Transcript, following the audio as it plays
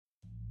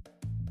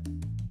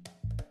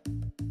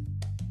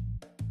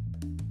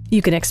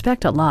You can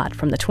expect a lot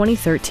from the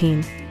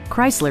 2013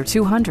 Chrysler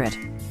 200.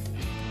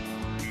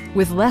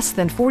 With less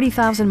than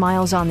 40,000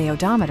 miles on the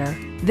odometer,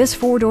 this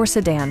four-door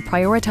sedan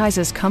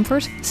prioritizes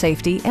comfort,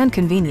 safety, and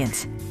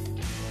convenience.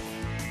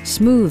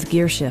 Smooth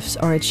gear shifts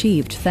are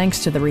achieved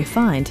thanks to the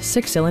refined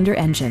six-cylinder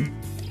engine.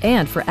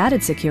 And for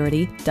added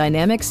security,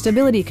 dynamic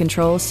stability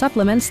control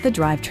supplements the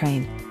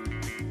drivetrain.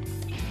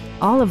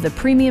 All of the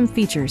premium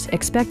features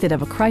expected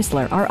of a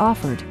Chrysler are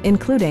offered,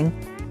 including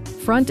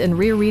front and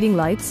rear reading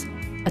lights,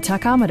 a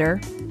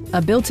tachometer,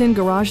 a built-in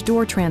garage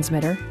door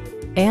transmitter,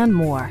 and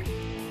more.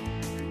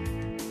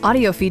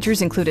 Audio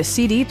features include a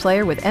CD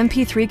player with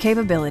MP3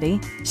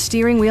 capability,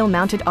 steering wheel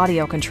mounted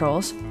audio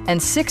controls,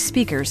 and 6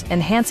 speakers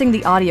enhancing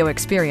the audio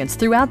experience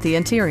throughout the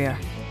interior.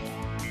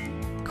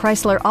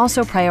 Chrysler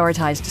also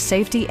prioritized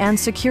safety and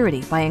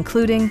security by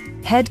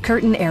including head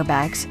curtain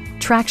airbags,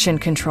 traction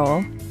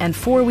control, and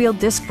 4-wheel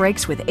disc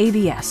brakes with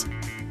ABS.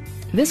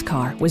 This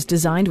car was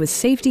designed with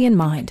safety in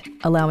mind,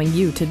 allowing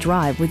you to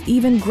drive with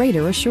even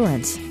greater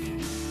assurance.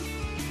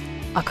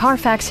 A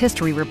Carfax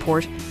history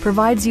report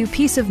provides you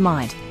peace of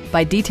mind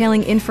by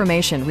detailing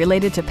information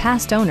related to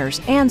past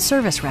owners and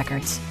service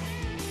records.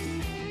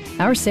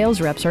 Our sales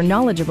reps are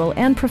knowledgeable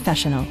and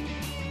professional.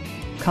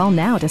 Call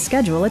now to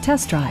schedule a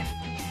test drive.